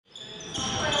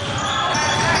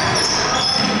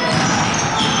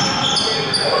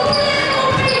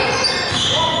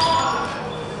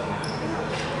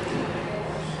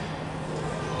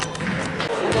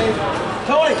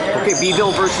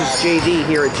Beeville versus JD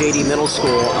here at JD Middle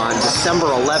School on December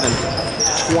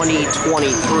 11th,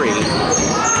 2023.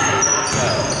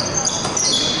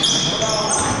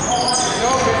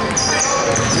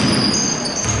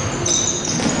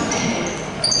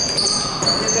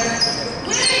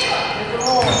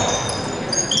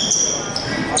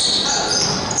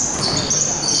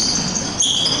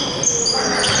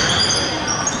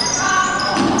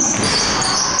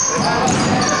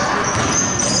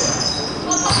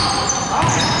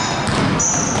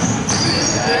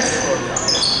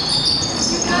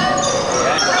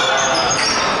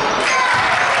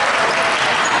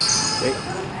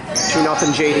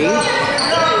 Nothing JD.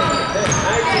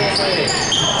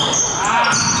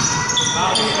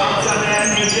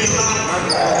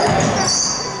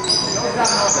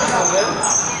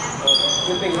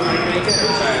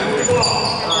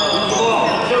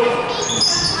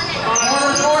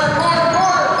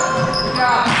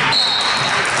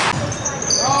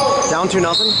 Down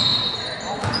 2-0.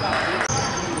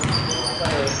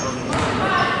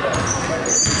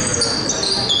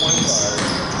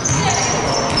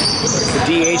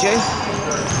 AJ.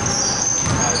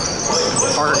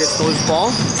 Parker gets the loose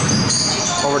ball.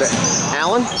 Over to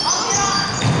Allen.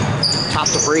 Top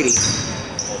to Brady.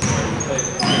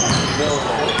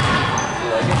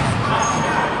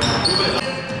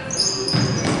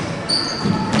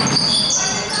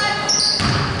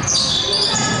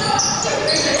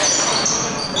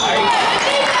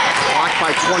 Blocked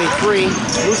by 23.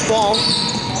 Loose ball.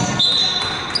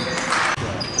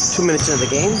 2 minutes into the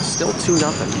game. Still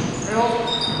 2-0.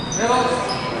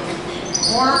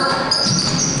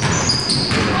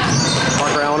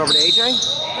 Parker Allen over to AJ.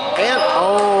 And,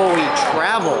 oh, he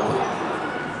traveled.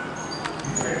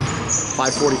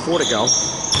 5:44 to go.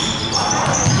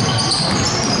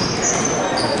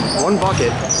 One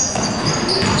bucket.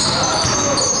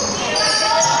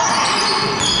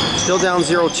 Still down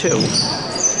 0-2.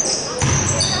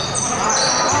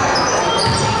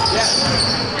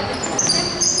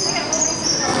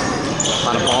 A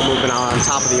lot of ball movement out on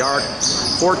top of the arc.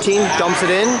 14 dumps it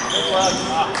in.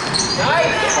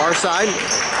 Far side,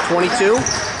 22.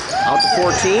 Out to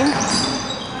 14.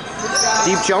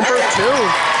 Deep jumper, 2.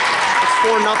 It's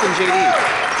 4-0 JD.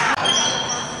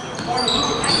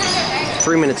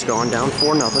 3 minutes gone, down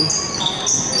 4-0.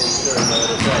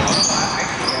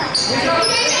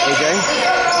 AJ.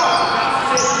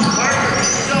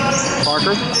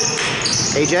 Parker.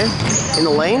 AJ in the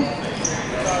lane.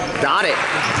 Got it.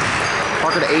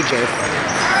 Parker to AJ.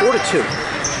 4-2.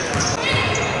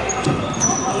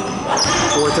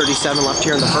 4:37 left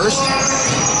here in the first.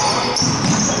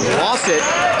 Lost it.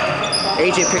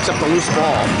 AJ picks up the loose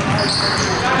ball.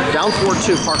 Down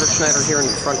 4-2. Parker Schneider here in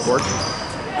the front court.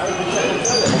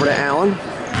 Over to Allen.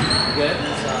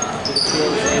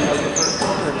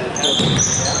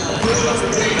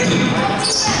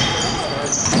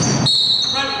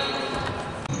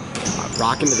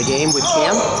 Rock into the game with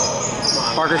Cam.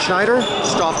 Parker Schneider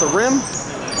just off the rim.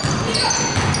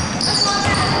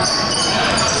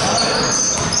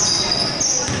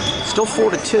 Still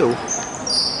 4-2.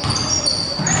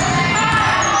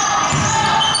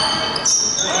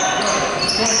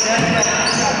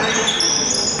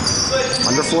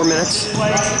 Under 4 minutes.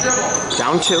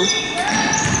 Down 2.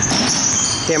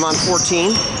 Cam on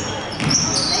 14.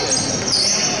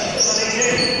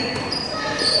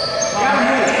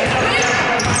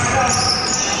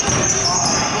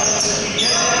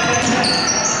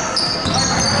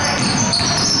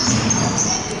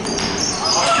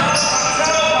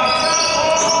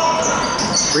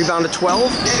 Rebound to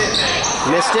 12.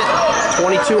 Missed it.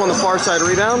 22 on the far side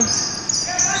rebound.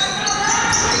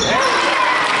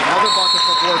 Another bucket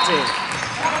for 14.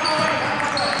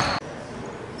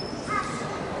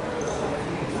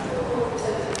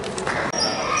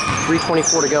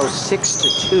 .324 to go.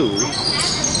 6-2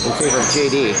 in favor of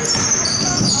JD.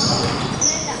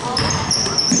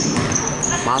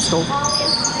 Moscow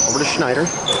over to Schneider.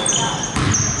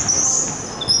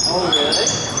 Oh, really?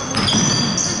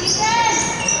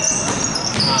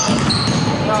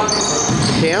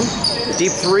 Cam,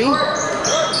 deep 3,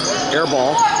 air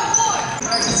ball.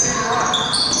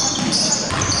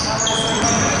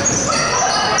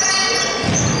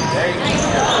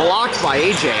 Blocked by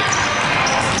AJ.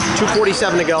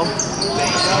 2:47 to go.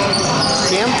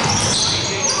 Cam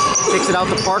takes it out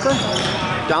to Parker.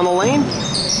 Down the lane.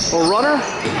 Little runner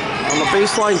on the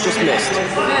baseline, just missed.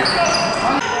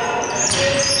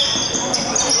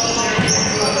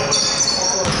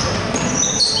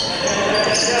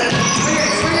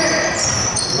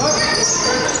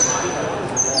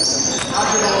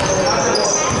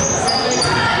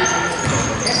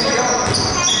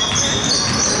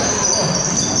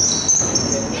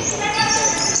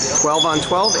 12 on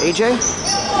 12, AJ.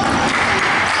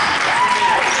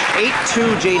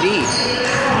 8-2, JD.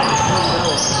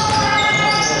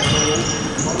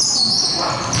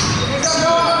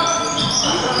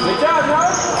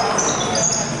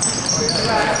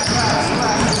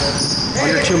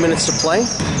 Under 2 minutes to play.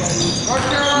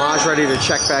 Maj ready to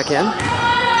check back in.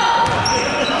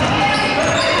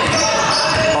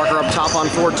 Parker up top on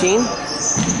 14.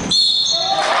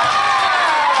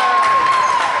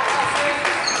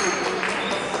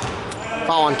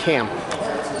 Foul on Cam. 11-2.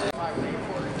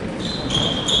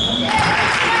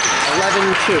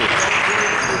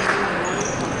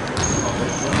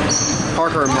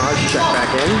 Parker and Maj check back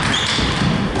in.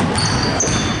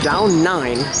 Down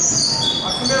 9.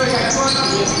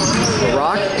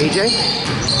 Rock, AJ.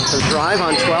 The drive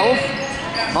on 12.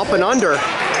 Up and under.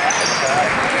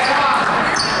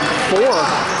 4.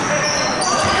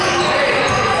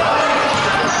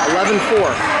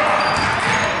 11-4.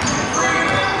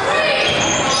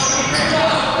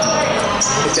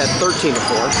 Make that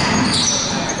 13-4.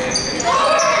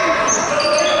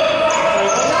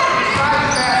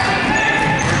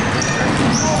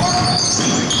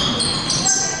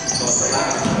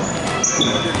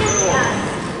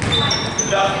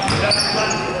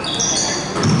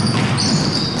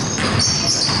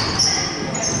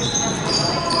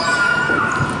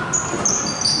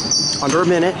 Under a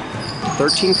minute.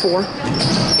 13-4.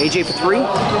 AJ for 3. Oh.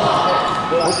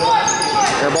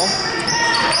 Air ball.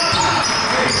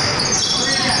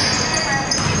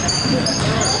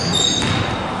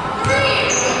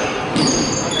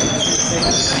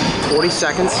 40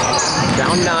 seconds.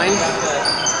 Down 9.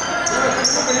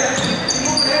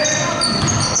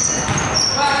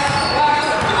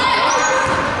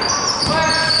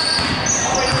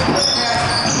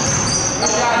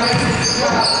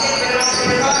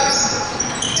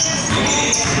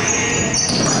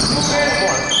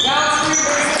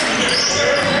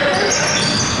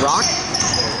 Rock.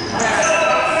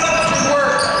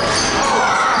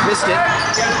 Missed it.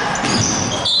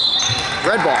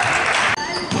 Red ball.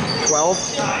 12,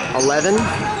 11,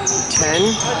 10,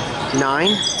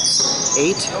 9,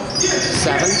 8,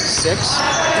 7, 6,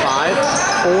 5,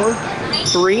 4,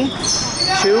 3,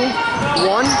 2,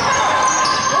 1.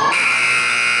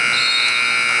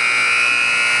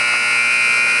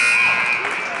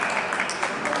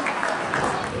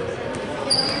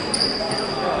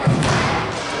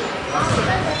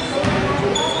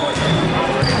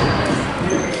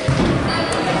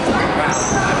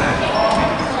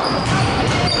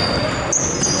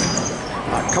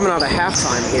 Coming out of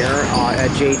halftime here at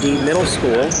JD Middle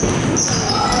School.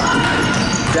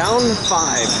 Down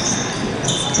 5.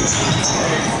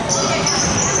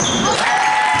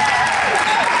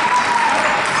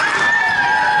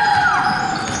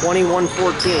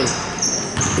 (21-14).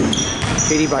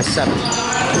 JD by 7.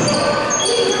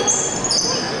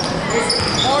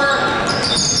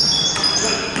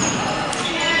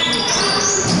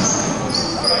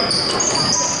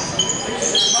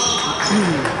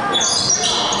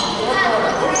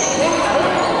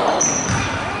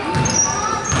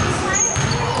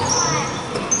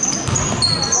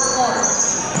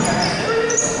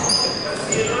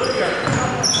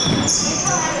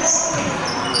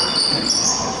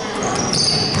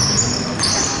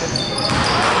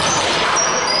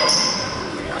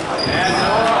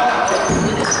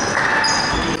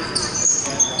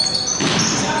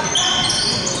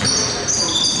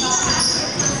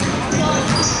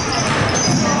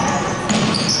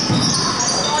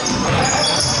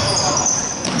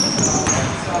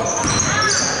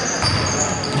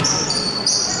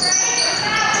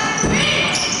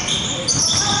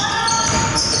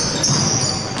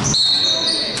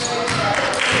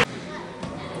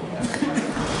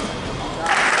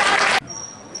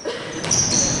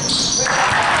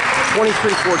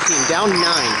 (23-14), down 9.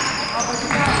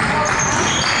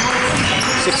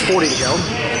 6:40 to go.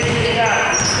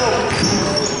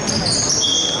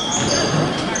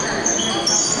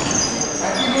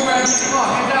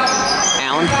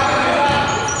 Allen.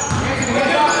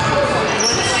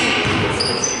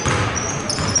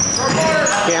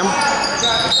 Cam.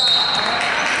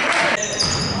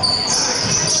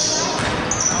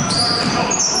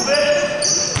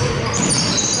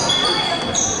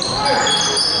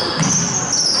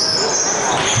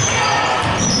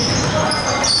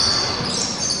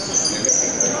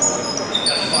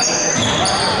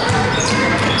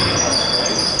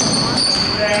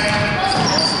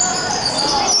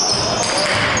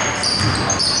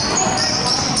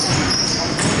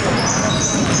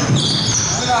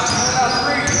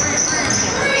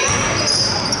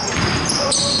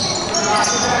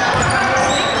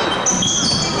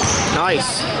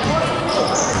 Nice.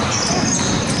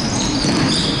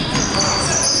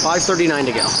 5:39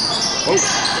 to go. Oh,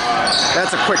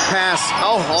 that's a quick pass.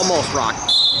 Oh, almost, Rock.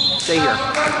 Stay here.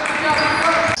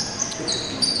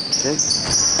 Okay.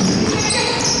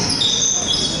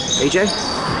 AJ,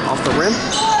 off the rim.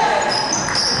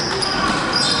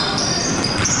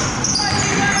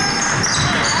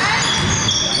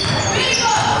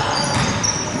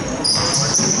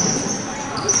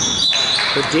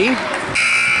 Good D.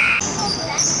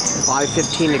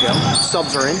 5:15 to go.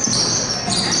 Subs are in.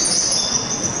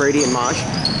 Brady and Maj.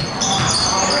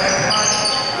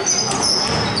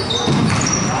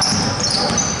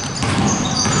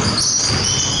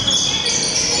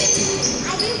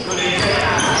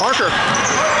 Parker.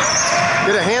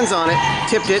 Get a hands on it.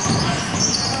 Tipped it.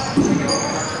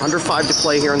 Under 5 to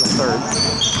play here in the third.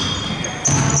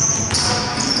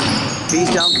 B's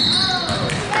down.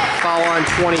 Foul on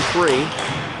 23.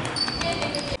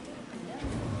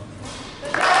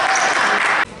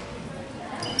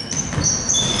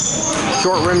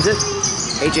 Short rims it.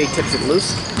 AJ tips it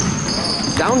loose.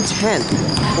 Down 10.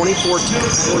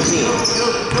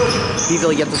 24-14.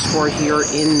 Beeville get the score here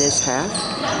in this half.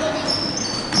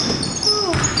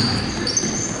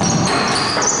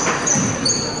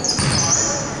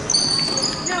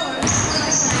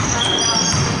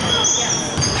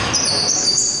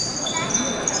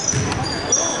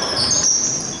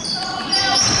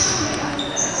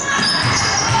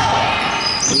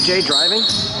 AJ driving,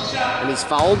 and he's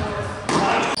fouled.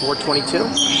 4:22.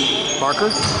 Parker.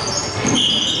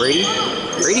 Brady.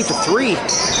 Brady for 3.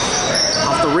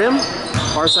 Off the rim.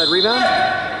 Far side rebound.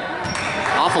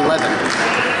 Off 11.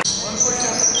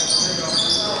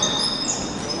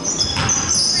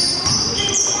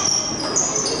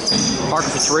 Parker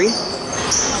for 3.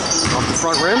 Off the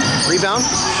front rim. Rebound.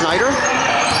 Schneider.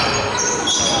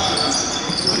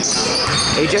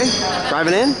 AJ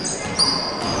driving in.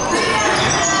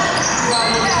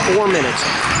 4 minutes.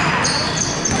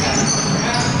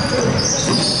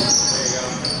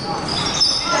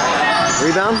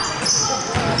 Rebound.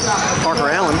 Parker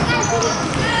Allen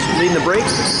leading the break.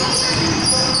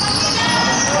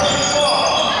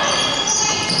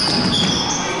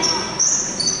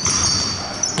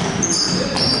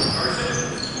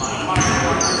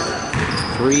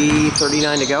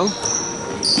 .339 to go.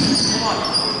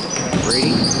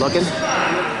 Brady looking.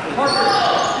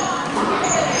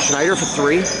 Schneider for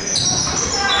 3.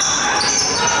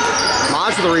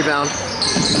 Maj for the rebound.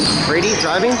 Brady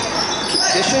driving.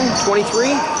 Dishing.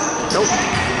 23. Nope.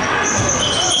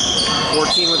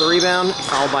 14 with the rebound.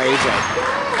 Fouled by AJ.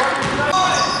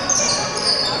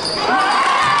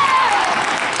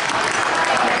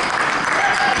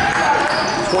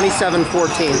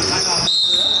 (27-14).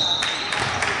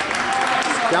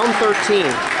 Down 13.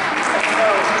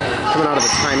 Coming out of a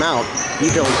timeout.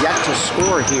 Beeville yet to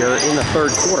score here in the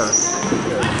third quarter.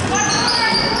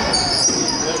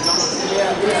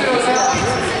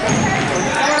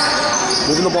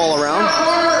 Moving the ball around.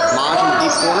 Maj in the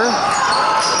deep corner.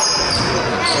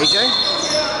 AJ.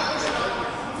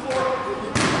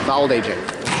 Fouled AJ.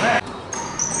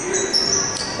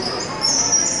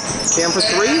 Cam for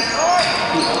 3.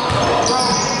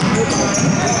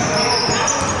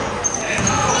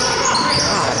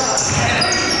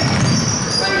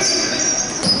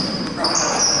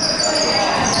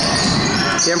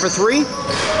 Cam for 3.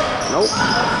 Nope.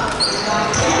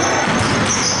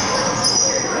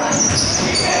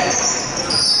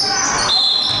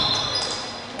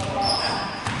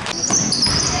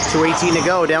 .218 to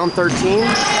go, down 13.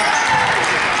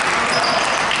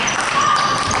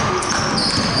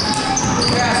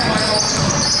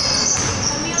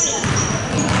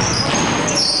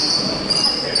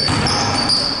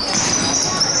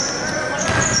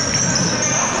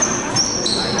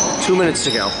 Two minutes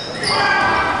to go.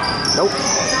 Nope.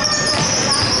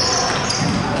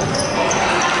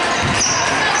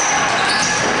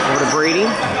 Over to Brady.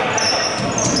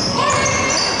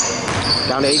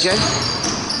 Down to AJ.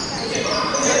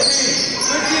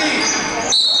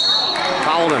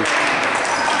 Fouled him.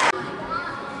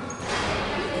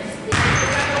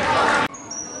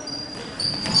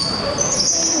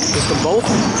 Just them both.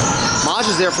 Maj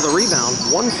is there for the rebound.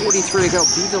 1:43 to go.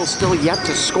 Beeville still yet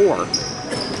to score.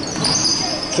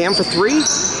 Cam for 3.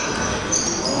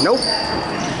 Nope.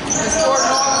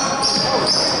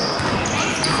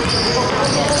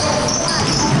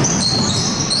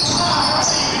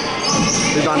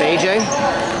 Rebound to AJ.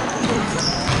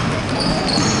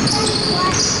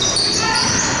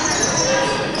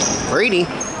 Brady.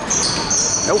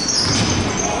 Nope.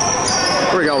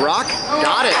 Here we go, Rock.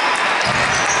 Got it.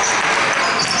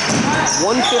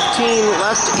 1:15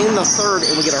 left in the third,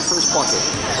 and we get our first bucket.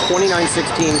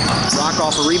 29-16. Rock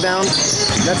off a rebound.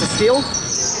 That's a steal.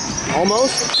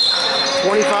 Almost.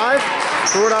 25.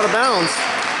 Threw it out of bounds.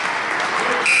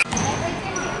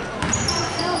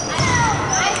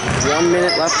 1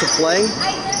 minute left to play.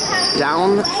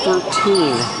 Down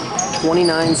 13.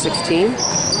 29-16.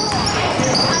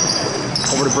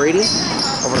 Over to Brady.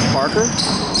 Over to Parker.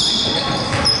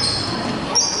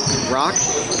 Rock.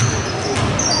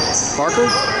 Parker.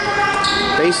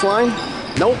 Baseline.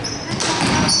 Nope.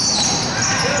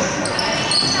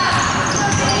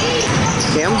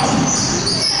 Cam.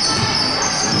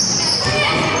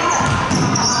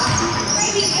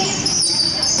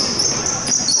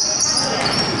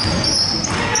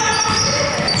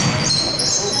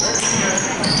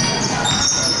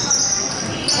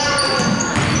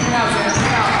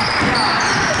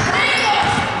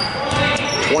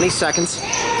 Seconds.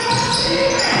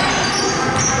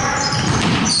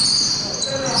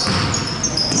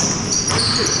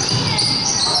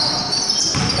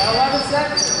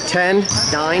 10,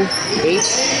 9, 8,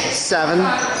 7,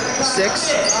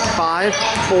 6, 5,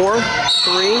 4,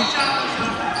 3.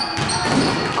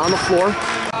 On the floor.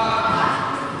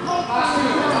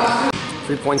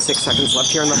 3.6 seconds left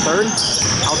here in the third.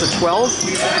 Out to 12,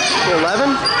 to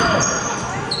 11.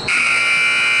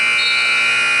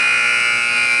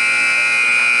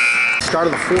 Start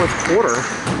of the fourth quarter.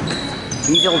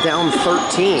 Beeville down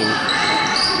 13.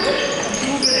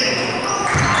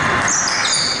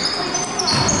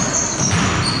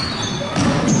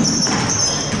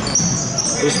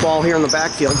 Loose ball here in the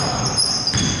backfield.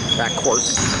 Backcourt.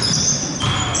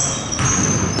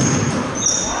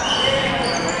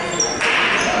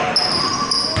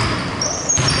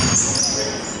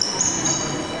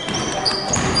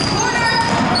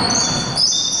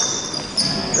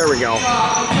 There we go.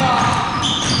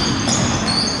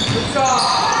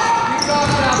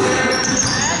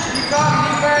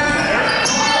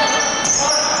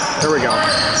 There we go.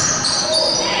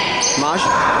 Maj.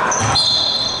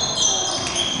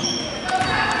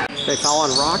 Okay, foul on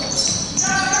Rock.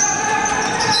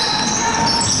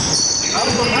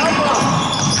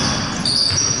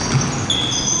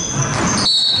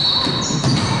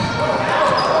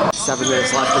 Seven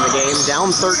minutes left in the game.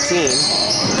 Down 13.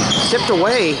 Tipped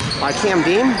away by Cam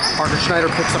Deem. Parker Schneider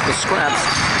picks up the scraps.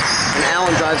 And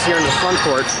Allen drives here into the front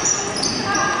court.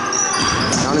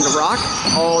 Down into Rock.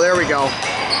 Oh, there we go.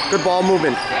 Good ball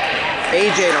movement.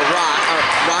 AJ to Rock.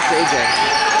 Rock to AJ.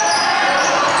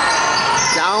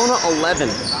 Down 11.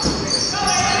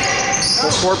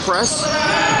 Full court press.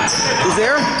 Who's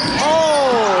there?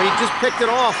 Oh, he just picked it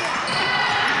off.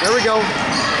 There we go.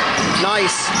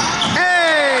 Nice.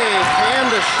 Hey,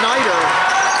 Cam to Schneider.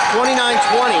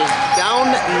 29-20.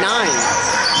 Down 9.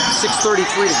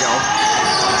 6:33 to go.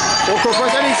 Full court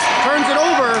press, and he turns it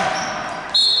over.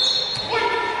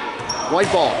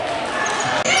 White ball.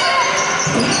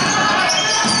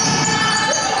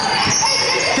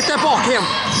 Get that ball, Cam.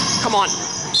 Come on.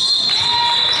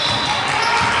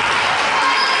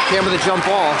 Cam with a jump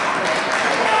ball.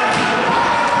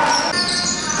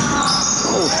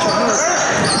 Oh,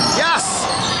 yes!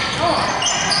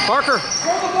 Parker.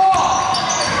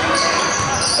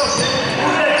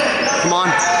 Come on.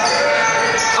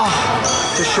 Oh,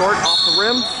 just short off the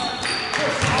rim.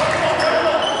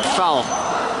 Foul.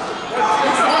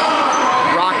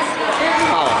 Rock.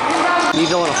 Foul.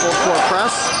 Beeville in a full court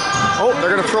press. Oh, they're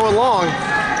going to throw it long.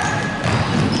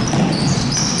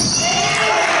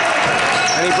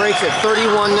 And he breaks it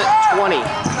 31-20.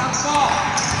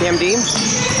 Cam Deem.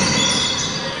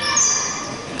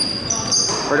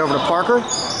 Right over to Parker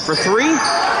for three.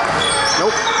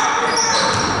 Nope.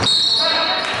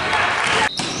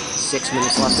 6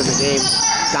 minutes left in the game.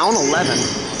 Down 11.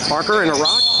 Parker in a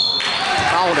rock.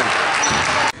 Fouled him.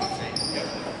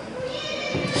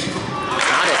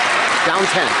 Got it. Down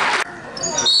 10.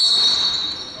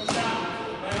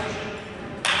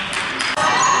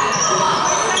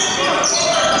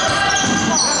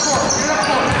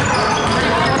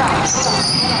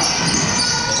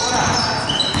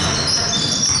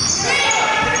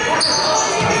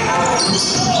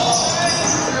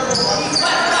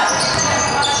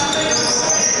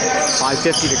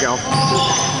 .50 to go.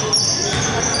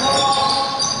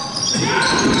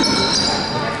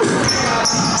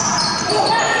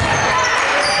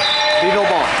 Beeville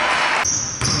ball.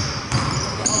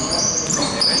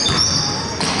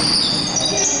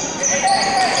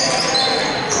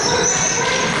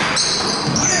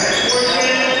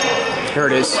 Here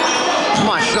it is. Come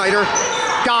on, Schneider.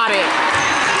 Got it.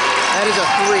 That is a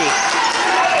three.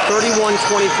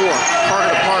 31-24.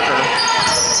 Parker to Parker.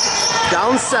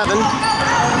 Down 7.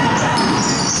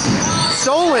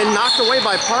 Stolen, knocked away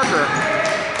by Parker.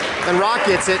 And Rock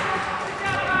gets it.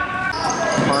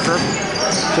 Parker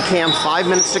To Cam, 5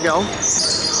 minutes to go.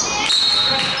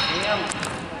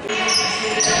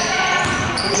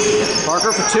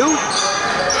 Parker for 2.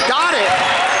 Got it!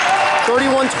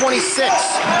 31-26.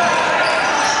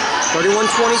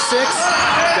 31-26.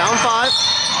 Down 5.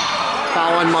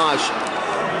 Foul on Maj.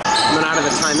 Coming out of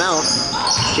the timeout.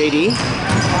 JD.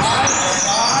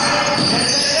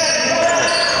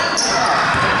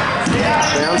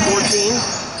 Down 14.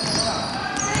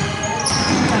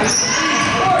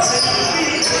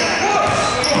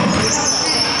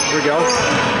 Here we go.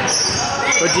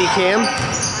 Good D, Cam.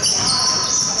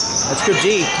 That's good D.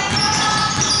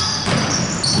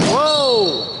 Whoa!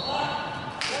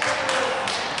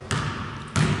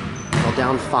 Well,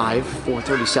 down 5,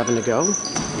 4:37 to go.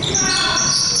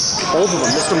 Both of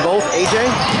them, missed them both. AJ.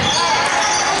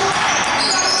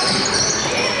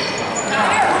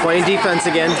 Playing defense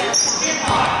again.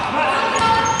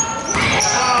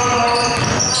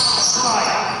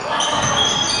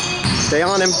 Stay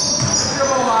on him.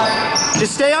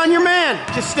 Just stay on your man.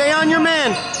 Just stay on your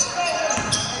man.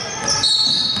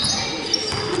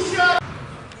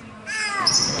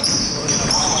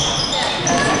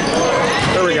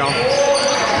 There we go.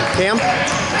 Cam.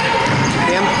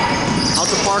 Cam. Out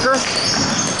to Parker.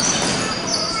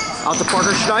 Out to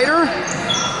Parker Schneider.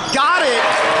 Got it!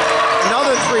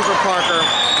 Another 3 for Parker.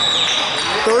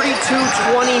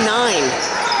 32-29.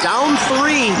 Down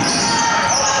 3.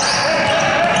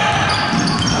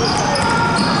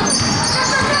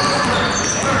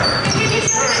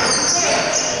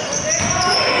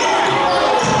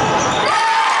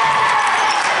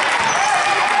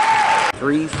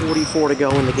 .3:44 to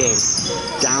go in the game.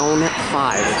 Down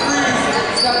 5.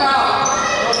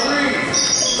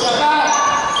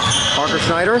 Parker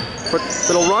Schneider,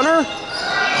 little runner.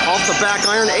 Off the back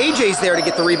iron. AJ's there to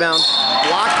get the rebound.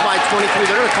 Blocked by 23.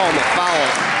 They're going to call him a foul.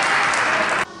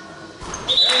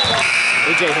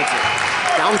 AJ hits it.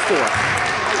 Down 4.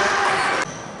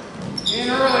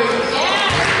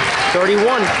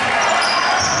 31.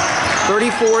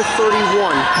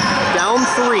 34-31. Down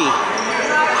 3.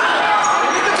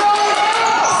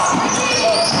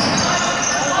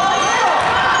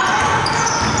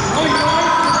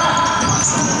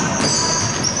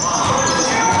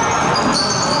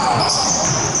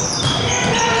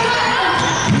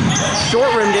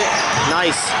 Short rimmed it.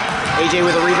 Nice. AJ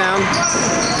with a rebound.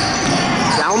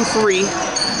 Down 3.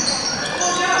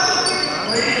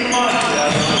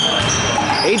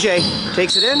 AJ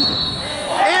takes it in.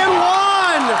 And 1!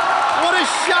 What a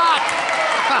shot!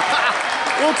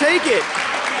 We'll take it.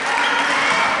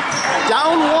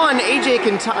 Down 1. AJ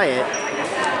can tie it.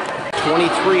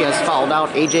 23 has fouled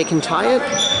out. AJ can tie it.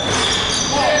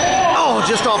 Oh,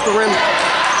 just off the rim.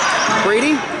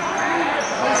 Brady.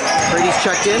 Brady's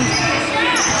checked in.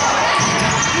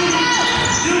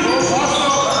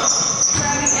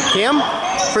 Cam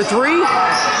for 3.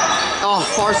 Oh,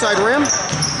 far side rim.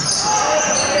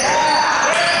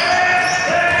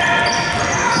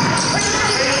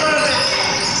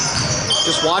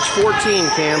 Just watch 14,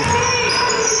 Cam.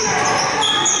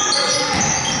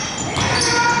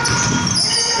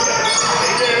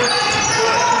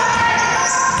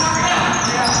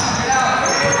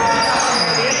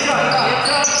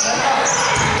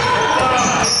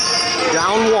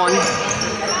 Down 1.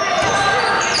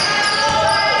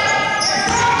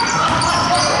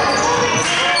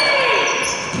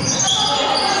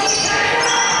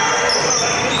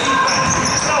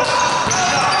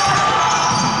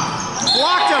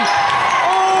 Blocked him. Oh!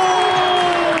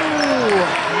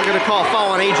 We're going to call a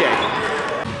foul on AJ.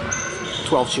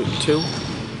 12 shooting 2.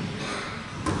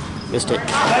 Missed it.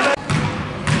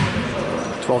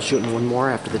 12 shooting 1 more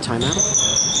after the timeout.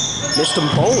 Missed them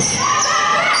both.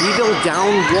 Beeville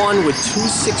down 1 with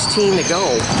 2:16 to go.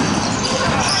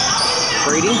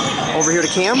 Brady over here to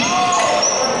Cam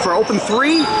for open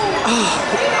 3. Oh,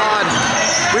 God.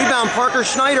 Rebound, Parker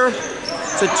Schneider.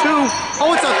 It's a 2.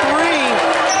 Oh, it's a 3.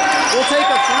 We'll take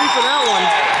a 3 for that one.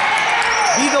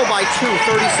 Beeville by 2,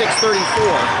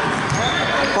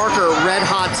 36-34. Parker red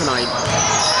hot tonight.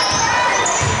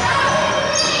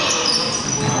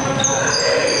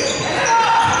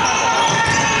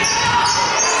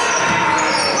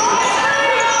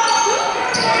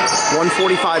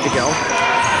 .145 to go.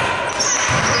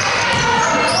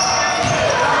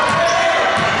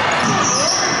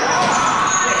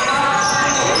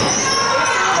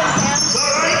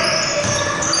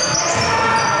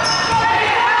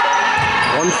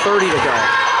 .130 to go.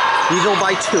 Beeville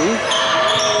by 2.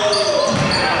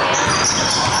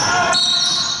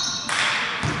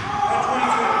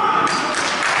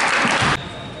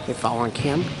 Okay, foul on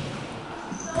Cam.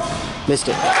 Missed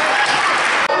it.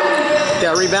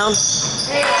 That rebound.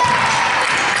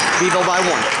 Beeville by 1.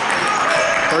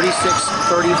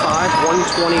 36-35,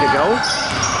 1:20 to go.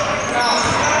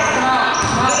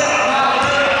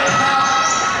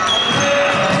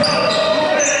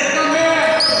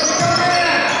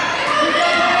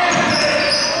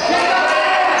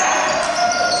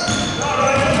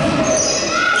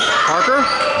 Parker,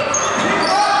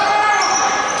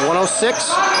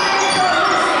 106.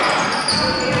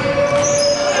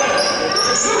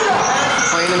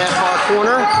 Playing in that far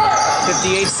corner,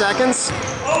 58 seconds.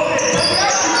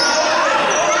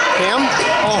 Cam,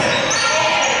 oh.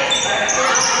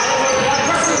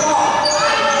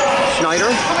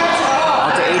 Schneider,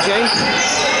 out to AJ.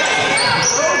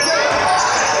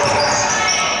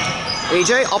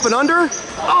 AJ, up and under.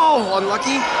 Oh,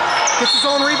 unlucky. Gets his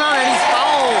own rebound and he's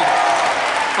fouled.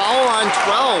 Foul on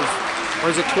 12. Or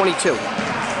is it 22?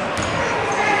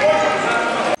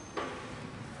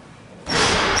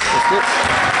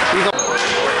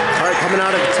 All right, coming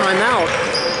out of the timeout.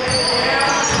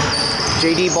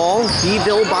 JD ball,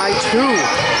 Beeville by 2.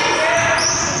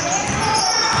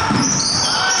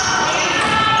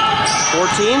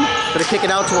 14, gonna kick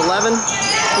it out to 11.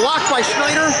 Blocked by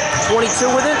Schneider,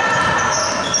 22 with it.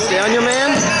 Stay on your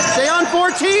man, stay on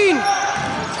 14.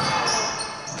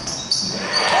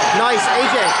 Nice,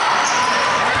 AJ.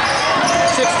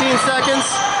 16 seconds,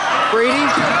 Brady.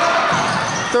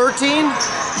 13,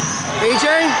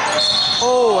 AJ.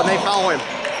 Oh, and they foul him.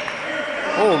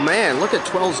 Oh man, look at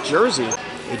 12's jersey.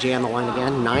 AJ on the line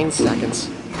again, 9 seconds.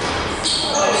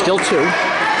 Still 2.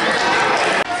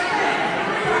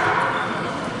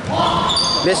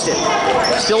 Missed it.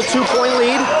 Still 2-point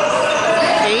lead.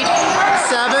 8,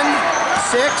 7,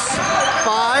 6,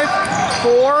 5,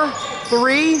 4,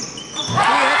 3. He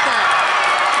hit that.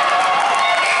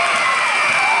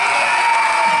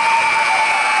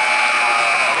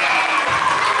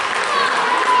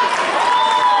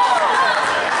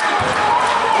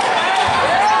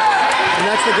 And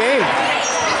that's the game.